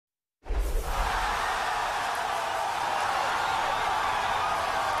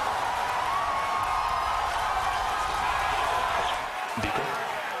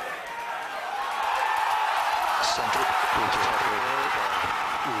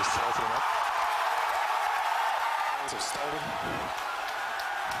just tilting up. Are started.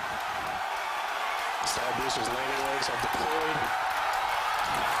 Side boosters landing legs are deployed.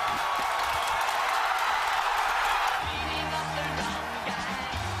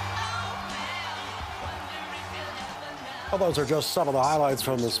 Well, those are just some of the highlights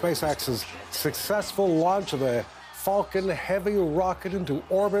from the SpaceX's successful launch of the Falcon Heavy rocket into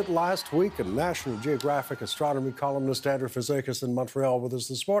orbit last week. And National Geographic astronomy columnist Andrew Fazekas in Montreal with us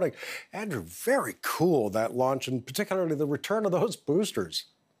this morning. Andrew, very cool, that launch, and particularly the return of those boosters.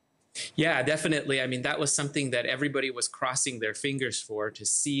 Yeah, definitely. I mean, that was something that everybody was crossing their fingers for, to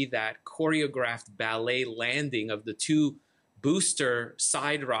see that choreographed ballet landing of the two booster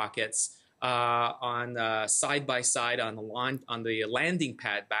side rockets on side by side on the landing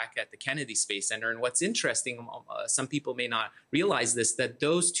pad back at the Kennedy Space Center. And what's interesting, some people may not realize this, that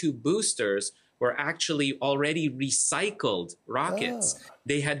those two boosters were actually already recycled rockets. Oh.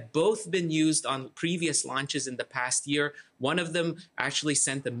 They had both been used on previous launches in the past year. One of them actually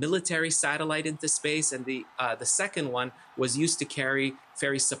sent a military satellite into space, and the second one was used to carry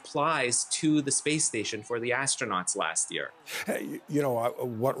supplies to the space station for the astronauts last year. You know,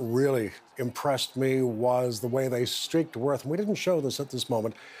 what really impressed me was the way they streaked to Earth. And we didn't show this at this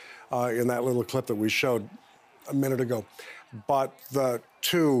moment in that little clip that we showed a minute ago. But the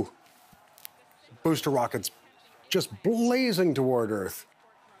two booster rockets just blazing toward Earth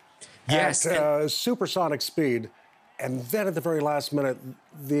at supersonic speed. And then at the very last minute,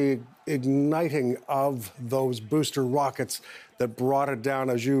 the igniting of those booster rockets that brought it down,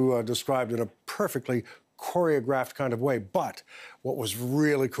 as you described, in a perfectly choreographed kind of way. But what was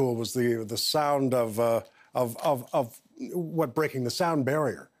really cool was the sound of breaking the sound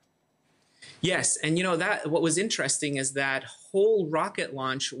barrier. Yes, and you know, that what was interesting is that whole rocket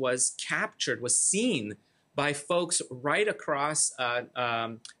launch was seen by folks right across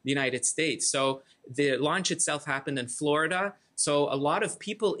the United States. So the launch itself happened in Florida. So a lot of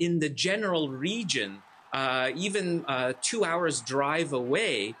people in the general region, even 2 hours drive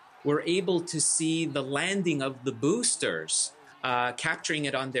away, were able to see the landing of the boosters, capturing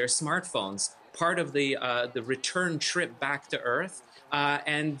it on their smartphones, part of the return trip back to Earth.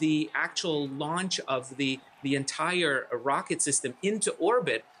 And the actual launch of the entire rocket system into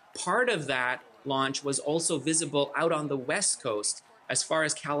orbit. Part of that launch was also visible out on the West Coast. As far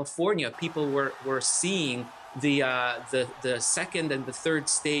as California, people were seeing the second and the third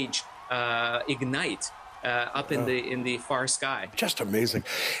stage ignite up in the far sky. Just amazing.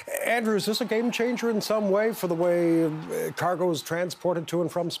 Andrew, is this a game changer in some way for the way cargo is transported to and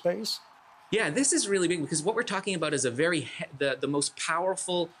from space? Yeah, this is really big, because what we're talking about is the most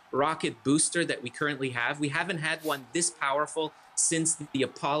powerful rocket booster that we currently have. We haven't had one this powerful since the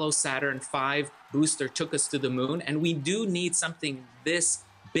Apollo Saturn V booster took us to the moon. And we do need something this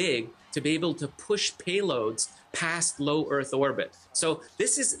big to be able to push payloads past low Earth orbit. So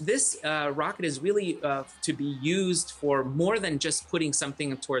this rocket is really to be used for more than just putting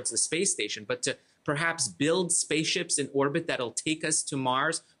something towards the space station, but to perhaps build spaceships in orbit that'll take us to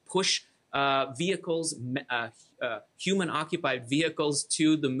Mars, push vehicles, human-occupied vehicles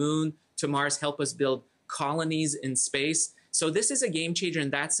to the moon, to Mars, help us build colonies in space. So this is a game changer in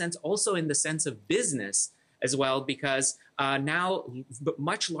that sense, also in the sense of business as well, because now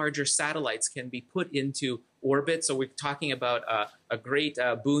much larger satellites can be put into orbit. So we're talking about a great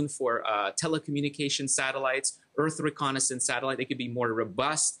boon for telecommunication satellites, Earth reconnaissance satellite. They could be more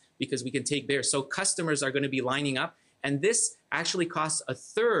robust because we can take theirs. So customers are going to be lining up. And this actually costs a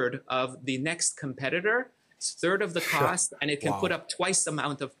third of the next competitor. It's a third of the cost, and it can put up twice the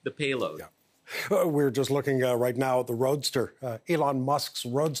amount of the payload. Yeah. We're just looking right now at the Roadster, Elon Musk's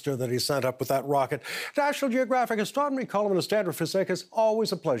Roadster that he sent up with that rocket. National Geographic astronomy columnist Andrew Fazekas,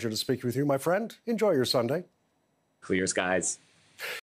 always a pleasure to speak with you, my friend. Enjoy your Sunday. Clear skies.